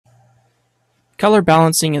Color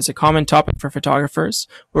balancing is a common topic for photographers,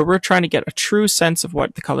 where we're trying to get a true sense of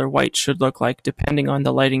what the color white should look like depending on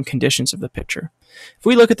the lighting conditions of the picture. If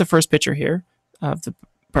we look at the first picture here of the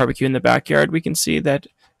barbecue in the backyard, we can see that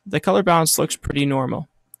the color balance looks pretty normal.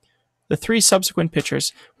 The three subsequent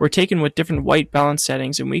pictures were taken with different white balance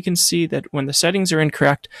settings, and we can see that when the settings are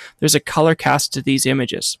incorrect, there's a color cast to these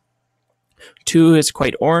images. 2 is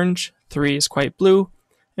quite orange, 3 is quite blue,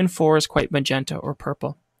 and 4 is quite magenta or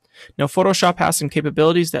purple. Now, Photoshop has some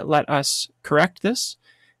capabilities that let us correct this,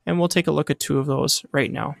 and we'll take a look at 2 of those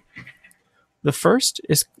right now. The first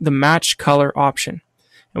is the match color option,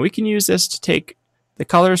 and we can use this to take the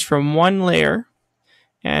colors from one layer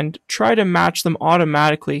and try to match them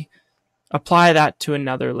automatically, apply that to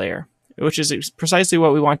another layer, which is precisely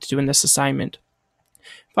what we want to do in this assignment.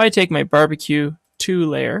 If I take my barbecue 2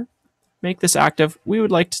 layer, make this active, we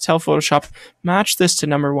would like to tell Photoshop, match this to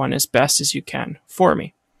number 1 as best as you can for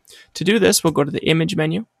me. To do this, we'll go to the Image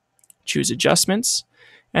menu, choose Adjustments,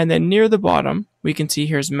 and then near the bottom, we can see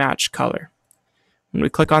here's Match Color. When we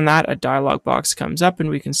click on that, a dialog box comes up, and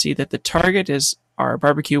we can see that the target is our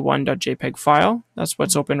barbecue1.jpg file. That's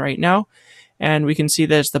what's open right now. And we can see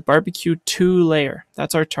that it's the barbecue 2 layer.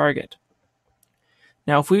 That's our target.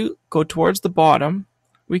 Now, if we go towards the bottom,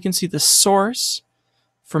 we can see the source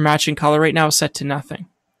for matching color right now is set to nothing.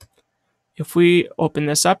 If we open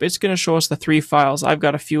this up, it's going to show us the 3 files. I've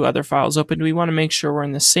got a few other files open. We want to make sure we're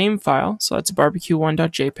in the same file. So that's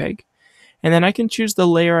barbecue1.jpg. And then I can choose the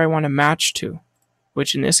layer I want to match to,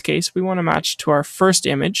 which in this case, we want to match to our first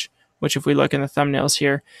image, which if we look in the thumbnails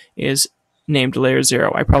here is named layer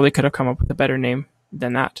 0. I probably could have come up with a better name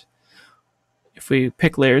than that. If we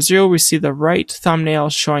pick layer 0, we see the right thumbnail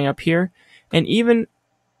showing up here. And even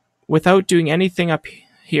without doing anything up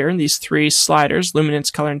here in these 3 sliders, luminance,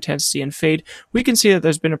 color intensity, and fade, we can see that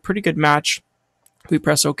there's been a pretty good match. We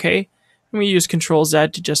press OK, and we use Control Z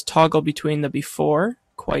to just toggle between the before,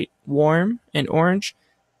 quite warm and orange,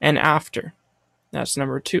 and after. That's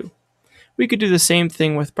number 2. We could do the same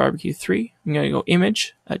thing with barbecue 3. I'm going to go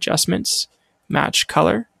Image, Adjustments, Match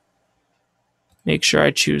Color. Make sure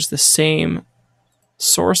I choose the same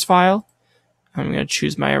source file. I'm going to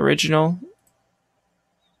choose my original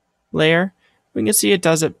layer. We can see it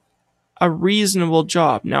does a reasonable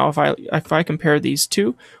job. Now, if I compare these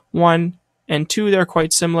two, 1 and 2, they're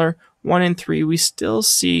quite similar. 1 and 3, we still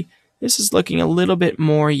see this is looking a little bit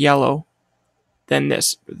more yellow than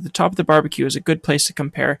this. The top of the barbecue is a good place to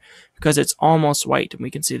compare because it's almost white, and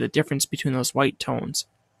we can see the difference between those white tones.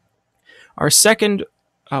 Our second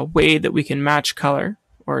way that we can match color,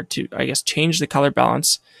 or to, I guess, change the color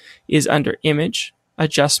balance, is under Image,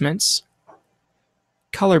 Adjustments,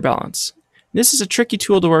 Color Balance. This is a tricky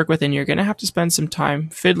tool to work with, and you're going to have to spend some time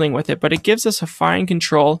fiddling with it, but it gives us a fine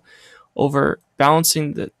control over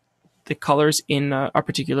balancing the colors in a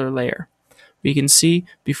particular layer. We can see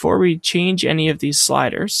before we change any of these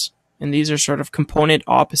sliders, and these are sort of component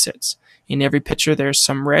opposites. In every picture there's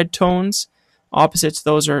some red tones, opposites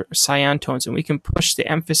those are cyan tones, and we can push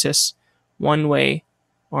the emphasis one way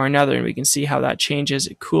or another, and we can see how that changes.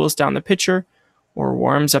 It cools down the picture or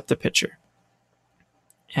warms up the picture.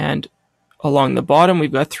 And along the bottom,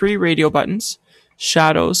 we've got 3 radio buttons,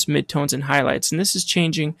 shadows, midtones, and highlights. And this is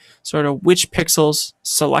changing sort of which pixels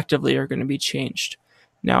selectively are going to be changed.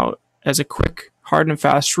 Now, as a quick, hard and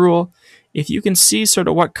fast rule, if you can see sort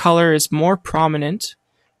of what color is more prominent,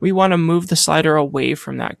 we want to move the slider away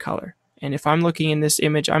from that color. And if I'm looking in this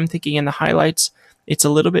image, I'm thinking in the highlights, it's a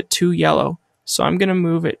little bit too yellow. So I'm going to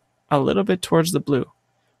move it a little bit towards the blue.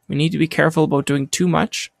 We need to be careful about doing too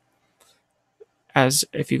much, as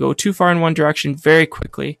if you go too far in one direction very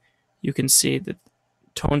quickly, you can see that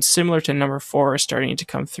tones similar to number 4 are starting to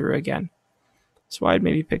come through again. So I'd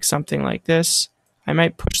maybe pick something like this. I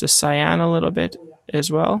might push the cyan a little bit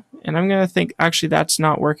as well. And I'm going to think, actually, that's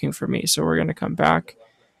not working for me. So we're going to come back.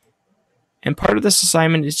 And part of this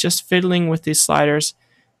assignment is just fiddling with these sliders,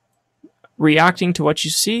 reacting to what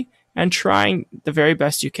you see, and trying the very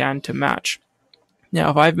best you can to match. Now,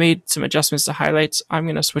 if I've made some adjustments to highlights, I'm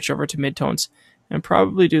going to switch over to midtones and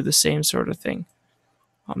probably do the same sort of thing.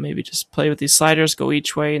 I'll maybe just play with these sliders, go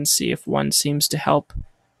each way, and see if one seems to help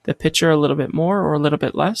the picture a little bit more or a little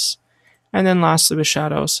bit less. And then lastly, with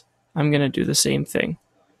shadows, I'm going to do the same thing.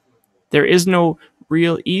 There is no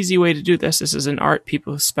real easy way to do this. This is an art.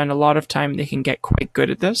 People who spend a lot of time, they can get quite good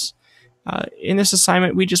at this. In this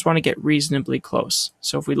assignment, we just want to get reasonably close.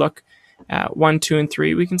 So if we look at 1, 2, and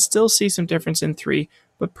 3, we can still see some difference in 3,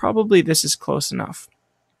 but probably this is close enough.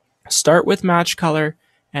 Start with match color,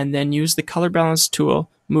 and then use the color balance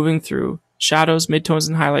tool, moving through shadows, midtones,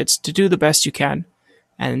 and highlights to do the best you can.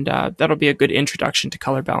 And that'll be a good introduction to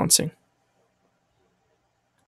color balancing.